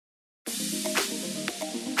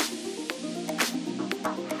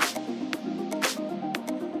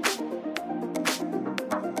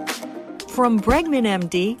From Bregman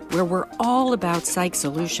MD, where we're all about psych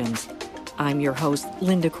solutions, I'm your host,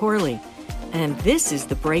 Linda Corley, and this is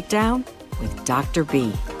The Breakdown with Dr.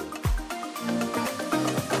 B.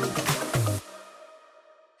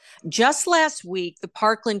 Just last week, the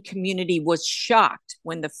Parkland community was shocked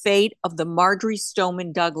when the fate of the Marjory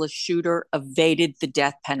Stoneman Douglas shooter evaded the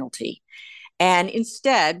death penalty and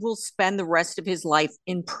instead will spend the rest of his life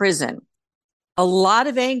in prison. A lot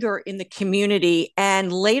of anger in the community,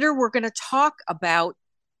 and later we're going to talk about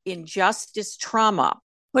injustice trauma.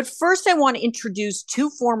 But first, I want to introduce two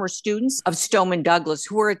former students of Stoneman Douglas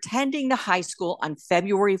who are attending the high school on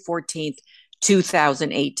February 14th,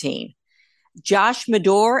 2018. Josh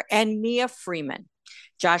Medor and Mia Freeman.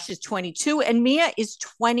 Josh is 22 and Mia is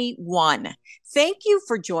 21. Thank you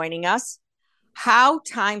for joining us. How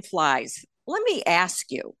time flies. Let me ask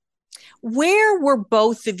you, where were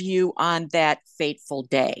both of you on that fateful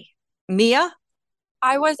day? Mia?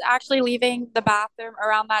 I was actually leaving the bathroom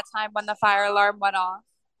around that time when the fire alarm went off.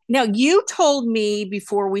 Now, you told me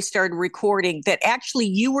before we started recording that actually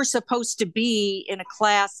you were supposed to be in a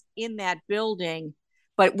class in that building,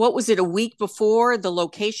 but what was it, a week before the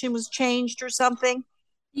location was changed or something?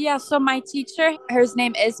 Yeah, so my teacher, his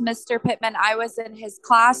name is Mr. Pittman. I was in his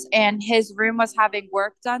class and his room was having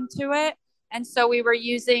work done to it. And so we were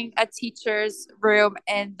using a teacher's room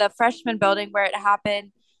in the freshman building where it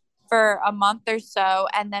happened for a month or so.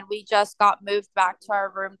 And then we just got moved back to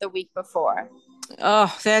our room the week before.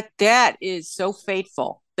 Oh, that is so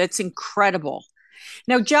fateful. That's incredible.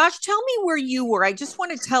 Now, Josh, tell me where you were. I just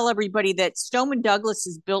want to tell everybody that Stoneman Douglas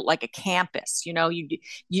is built like a campus. You know,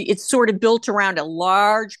 it's sort of built around a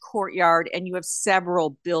large courtyard and you have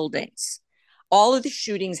several buildings. All of the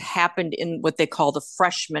shootings happened in what they call the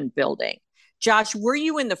freshman building. Josh, were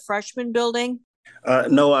you in the freshman building?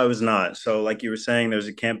 No, I was not. So like you were saying, there's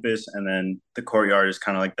a campus and then the courtyard is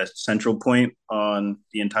kind of like that central point on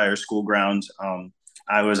the entire school grounds.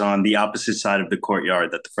 I was on the opposite side of the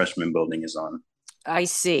courtyard that the freshman building is on. I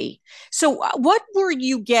see. So what were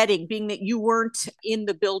you getting, being that you weren't in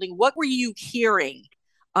the building? What were you hearing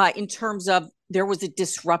in terms of there was a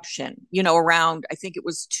disruption, around, I think it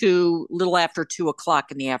was little after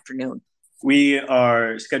 2:00 in the afternoon? We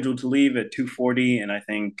are scheduled to leave at 2:40, and I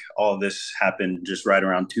think all of this happened just right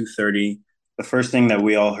around 2:30. The first thing that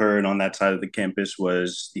we all heard on that side of the campus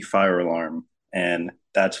was the fire alarm. And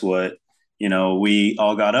that's what, we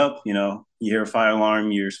all got up, you hear a fire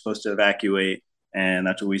alarm, you're supposed to evacuate. And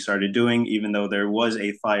that's what we started doing, even though there was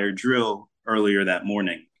a fire drill earlier that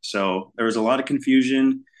morning. So there was a lot of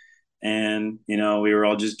confusion. And, we were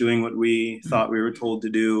all just doing what we thought we were told to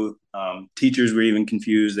do. Teachers were even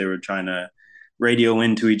confused. They were trying to radio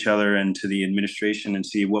into each other and to the administration and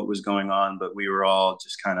see what was going on. But we were all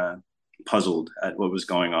just kind of puzzled at what was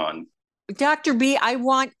going on. Dr. B, I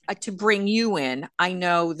want to bring you in. I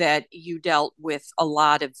know that you dealt with a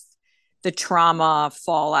lot of the trauma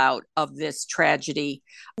fallout of this tragedy.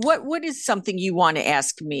 What is something you want to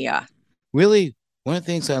ask Mia? Really, one of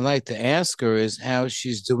the things I'd like to ask her is how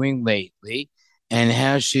she's doing lately and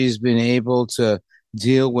how she's been able to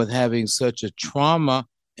deal with having such a trauma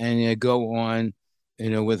and go on,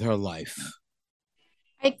 with her life.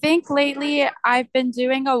 I think lately I've been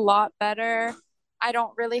doing a lot better. I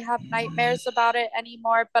don't really have nightmares about it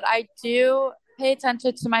anymore, but I do pay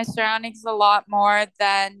attention to my surroundings a lot more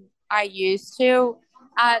than I used to.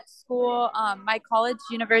 At school, my college,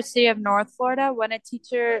 University of North Florida, when a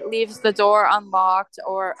teacher leaves the door unlocked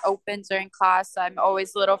or open during class, I'm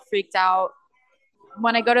always a little freaked out.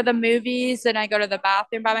 When I go to the movies and I go to the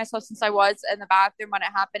bathroom by myself, since I was in the bathroom when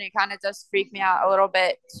it happened, it kind of does freak me out a little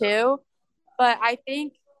bit too. But I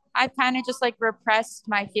think I've kind of just like repressed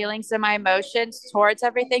my feelings and my emotions towards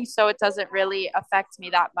everything, so it doesn't really affect me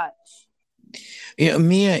that much.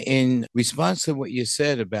 Mia, in response to what you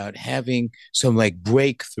said about having some like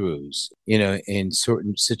breakthroughs, in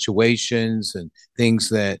certain situations and things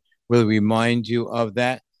that really remind you of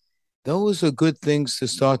that, those are good things to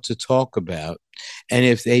start to talk about. And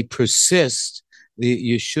if they persist,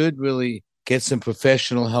 you should really get some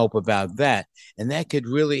professional help about that. And that could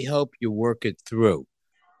really help you work it through.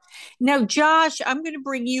 Now, Josh, I'm going to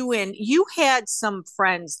bring you in. You had some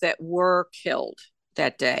friends that were killed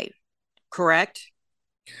that day, correct?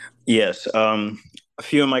 Yes. A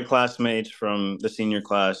few of my classmates from the senior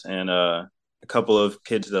class and a couple of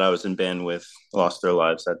kids that I was in band with lost their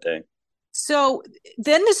lives that day. So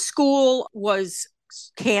then the school was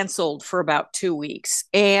canceled for about 2 weeks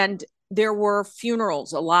and there were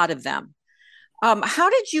funerals, a lot of them. How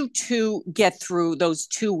did you two get through those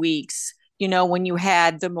 2 weeks, when you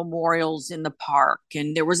had the memorials in the park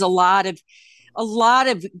and there was a lot of a lot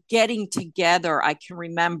of getting together, I can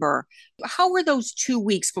remember. How were those 2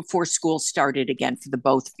 weeks before school started again for the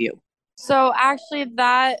both of you? So actually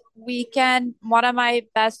that weekend, one of my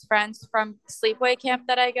best friends from sleepaway camp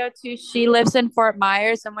that I go to, she lives in Fort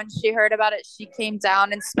Myers. And when she heard about it, she came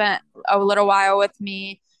down and spent a little while with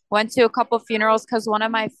me, went to a couple funerals because one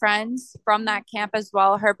of my friends from that camp as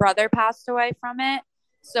well, her brother passed away from it.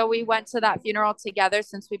 So we went to that funeral together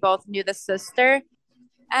since we both knew the sister.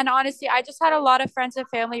 And honestly, I just had a lot of friends and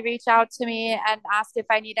family reach out to me and ask if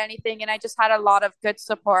I need anything. And I just had a lot of good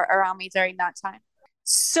support around me during that time.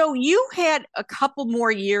 So you had a couple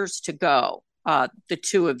more years to go, the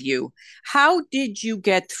two of you. How did you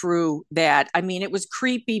get through that? I mean, it was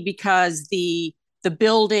creepy because the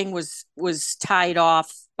building was tied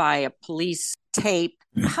off by a police tape.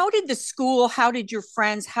 How did the school, how did your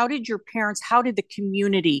friends, how did your parents, how did the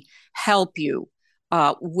community help you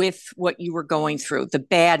with what you were going through, the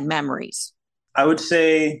bad memories? I would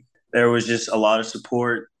say there was just a lot of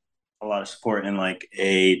support in like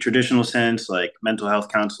a traditional sense, like mental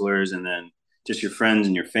health counselors, and then just your friends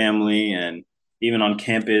and your family. And even on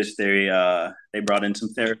campus, they brought in some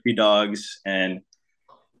therapy dogs, and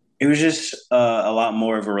it was just a lot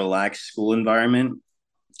more of a relaxed school environment,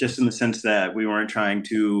 just in the sense that we weren't trying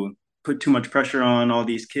to put too much pressure on all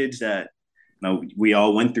these kids that, we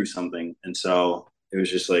all went through something. And so it was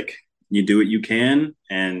just like, you do what you can.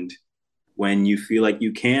 And when you feel like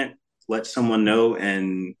you can't, let someone know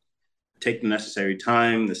and take the necessary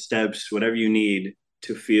time, the steps, whatever you need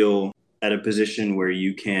to feel at a position where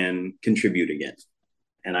you can contribute again.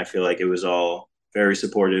 And I feel like it was all very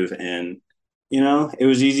supportive, and, it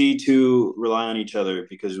was easy to rely on each other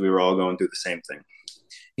because we were all going through the same thing.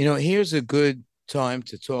 Here's a good time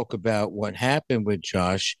to talk about what happened with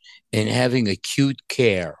Josh and having acute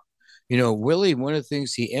care. Really, one of the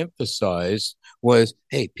things he emphasized was,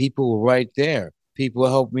 hey, people were right there. People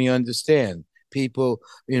helped me understand. People,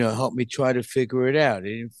 helped me try to figure it out. I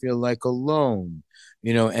didn't feel like alone,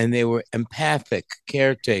 and they were empathic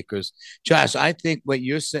caretakers. Josh, I think what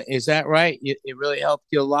you're saying, is that right? It really helped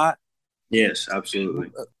you a lot? Yes, absolutely.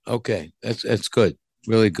 Okay, that's good.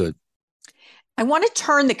 Really good. I want to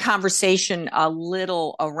turn the conversation a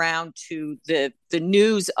little around to the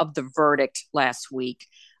news of the verdict last week.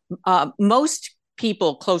 Most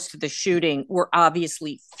people close to the shooting were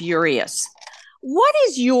obviously furious. What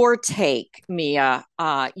is your take, Mia?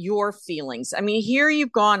 Your feelings? I mean, here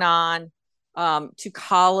you've gone on to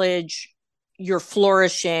college, you're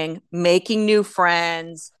flourishing, making new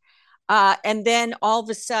friends, and then all of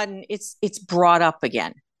a sudden it's brought up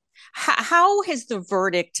again. How has the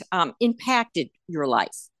verdict impacted your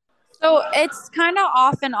life? So it's kind of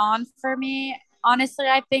off and on for me. Honestly,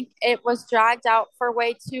 I think it was dragged out for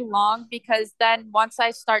way too long because then once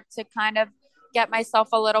I start to kind of get myself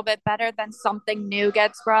a little bit better, then something new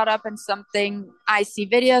gets brought up and I see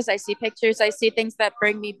videos, I see pictures, I see things that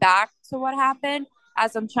bring me back to what happened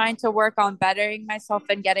as I'm trying to work on bettering myself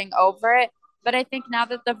and getting over it. But I think now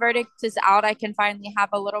that the verdict is out, I can finally have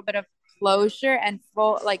a little bit of closure and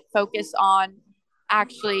focus on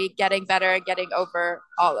actually getting better and getting over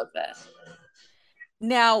all of it.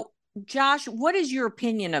 Now, Josh, what is your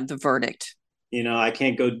opinion of the verdict? I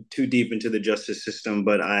can't go too deep into the justice system,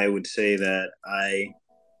 but I would say that I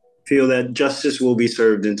feel that justice will be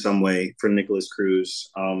served in some way for Nicholas Cruz,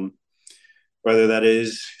 whether that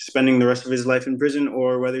is spending the rest of his life in prison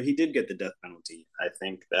or whether he did get the death penalty. I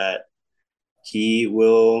think that he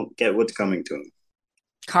will get what's coming to him.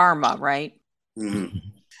 Karma, right? Mm-hmm.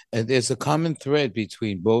 And there's a common thread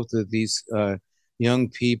between both of these young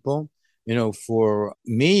people. For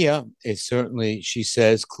Mia, it's certainly, she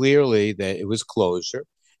says clearly that it was closure.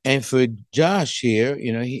 And for Josh here,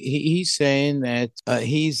 he's saying that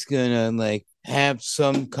he's going to have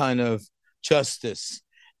some kind of justice.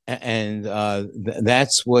 And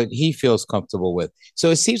that's what he feels comfortable with.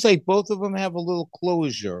 So it seems like both of them have a little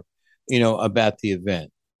closure, about the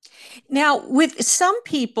event. Now, with some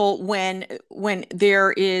people, when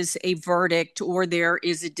there is a verdict or there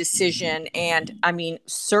is a decision, and I mean,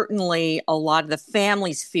 certainly a lot of the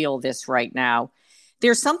families feel this right now,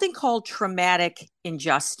 there's something called traumatic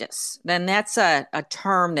injustice. Then that's a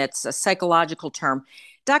term that's a psychological term.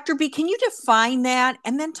 Dr. B, can you define that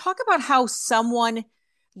and then talk about how someone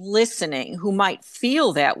listening who might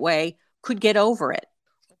feel that way could get over it?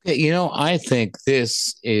 Okay, I think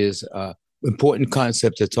this is important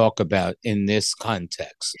concept to talk about in this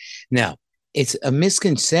context. Now, it's a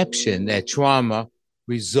misconception that trauma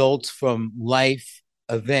results from life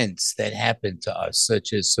events that happen to us,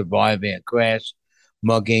 such as surviving a crash,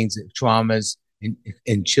 muggings, traumas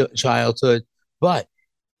in childhood. But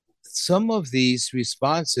some of these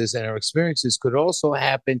responses and our experiences could also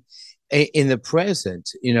happen in the present,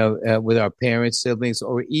 with our parents, siblings,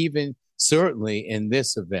 or even certainly in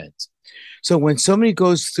this event. So when somebody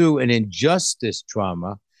goes through an injustice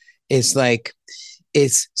trauma,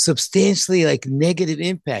 it's substantially like negative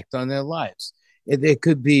impact on their lives. There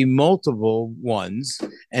could be multiple ones,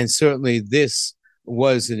 and certainly this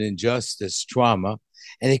was an injustice trauma,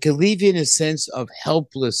 and it could leave you in a sense of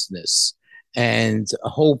helplessness and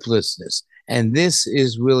hopelessness. And this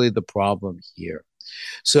is really the problem here.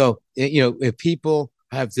 So, if people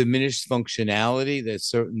have diminished functionality, that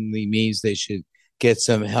certainly means they should get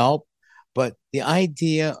some help. But the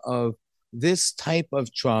idea of this type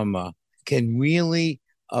of trauma can really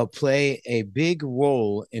play a big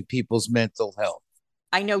role in people's mental health.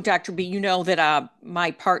 I know, Dr. B, you know that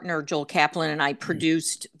my partner, Joel Kaplan, and I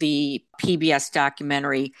produced the PBS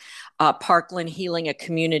documentary, Parkland, Healing a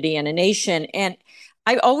Community and a Nation. And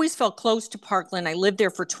I always felt close to Parkland. I lived there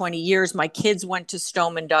for 20 years. My kids went to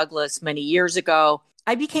Stoneman Douglas many years ago.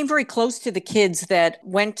 I became very close to the kids that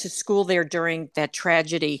went to school there during that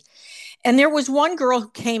tragedy. And there was one girl who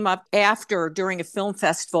came up after during a film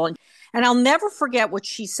festival, and I'll never forget what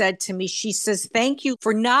she said to me. She says, "Thank you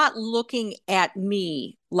for not looking at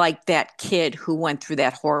me like that kid who went through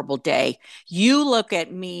that horrible day. You look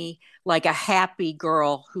at me like a happy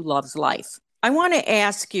girl who loves life." I want to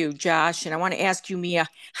ask you, Josh, and I want to ask you, Mia,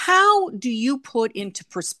 how do you put into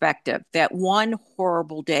perspective that one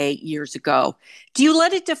horrible day years ago? Do you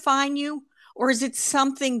let it define you, or is it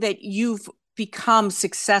something that you've become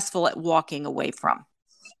successful at walking away from?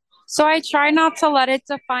 So I try not to let it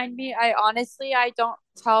define me. I don't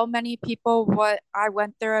tell many people what I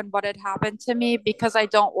went through and what had happened to me, because I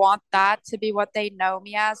don't want that to be what they know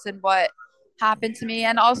me as and what happened to me.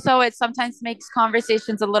 And also it sometimes makes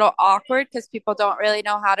conversations a little awkward because people don't really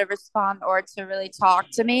know how to respond or to really talk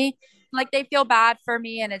to me. Like they feel bad for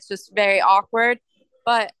me and it's just very awkward.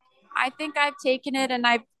 But I think I've taken it and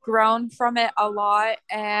I've grown from it a lot,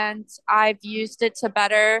 and I've used it to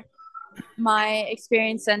better my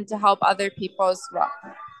experience and to help other people as well.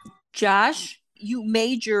 Josh, you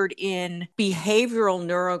majored in behavioral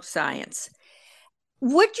neuroscience.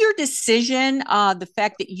 Would your decision, the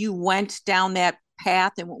fact that you went down that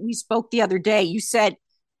path, and when we spoke the other day, you said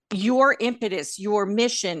your impetus, your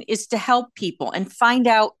mission is to help people and find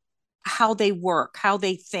out how they work, how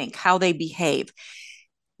they think, how they behave.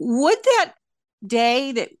 Would that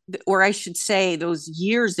day or I should say those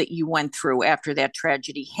years that you went through after that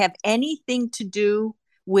tragedy have anything to do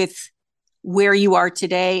with where you are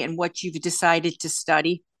today and what you've decided to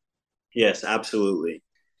study? Yes, absolutely.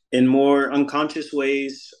 In more unconscious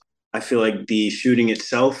ways, I feel like the shooting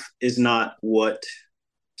itself is not what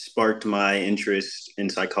sparked my interest in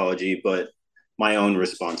psychology, but my own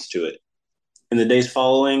response to it. In the days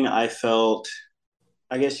following, I felt,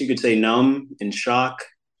 I guess you could say, numb, in shock.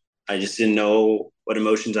 I just didn't know what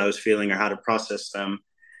emotions I was feeling or how to process them.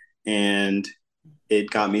 And it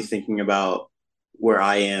got me thinking about where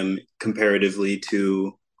I am comparatively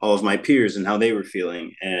to all of my peers and how they were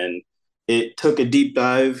feeling. And it took a deep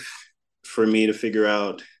dive for me to figure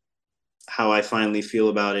out how I finally feel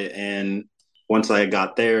about it. And once I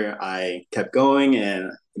got there, I kept going, and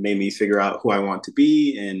it made me figure out who I want to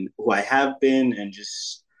be and who I have been, and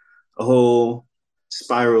just a whole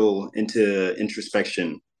spiral into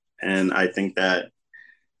introspection. And I think that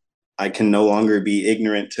I can no longer be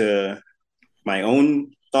ignorant to my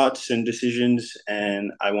own thoughts and decisions,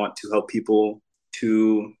 and I want to help people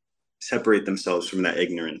to separate themselves from that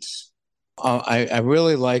ignorance. I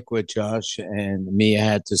really like what Josh and Mia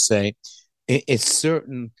had to say. It's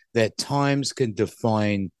certain that times can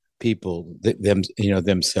define people,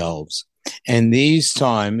 themselves. And these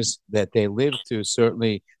times that they lived through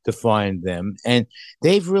certainly defined them. And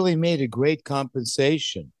they've really made a great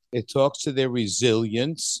compensation. It talks to their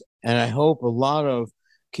resilience. And I hope a lot of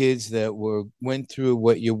kids that went through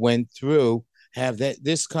what you went through have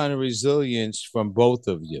this kind of resilience from both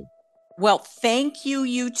of you. Well, thank you,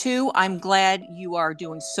 you two. I'm glad you are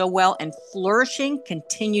doing so well and flourishing.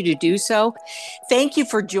 Continue to do so. Thank you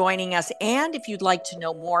for joining us. And if you'd like to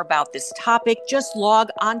know more about this topic, just log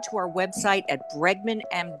onto our website at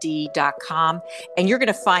bregmanmd.com, and you're going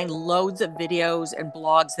to find loads of videos and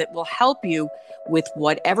blogs that will help you with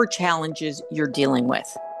whatever challenges you're dealing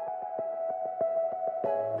with.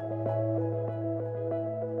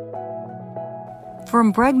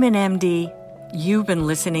 From Bregman MD, you've been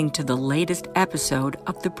listening to the latest episode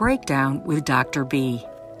of The Breakdown with Dr. B.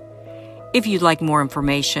 If you'd like more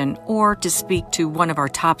information or to speak to one of our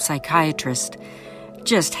top psychiatrists,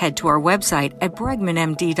 just head to our website at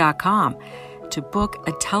bregmanmd.com. to book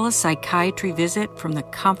a telepsychiatry visit from the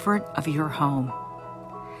comfort of your home.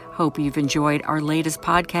 Hope you've enjoyed our latest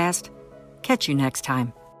podcast. Catch you next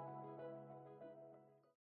time.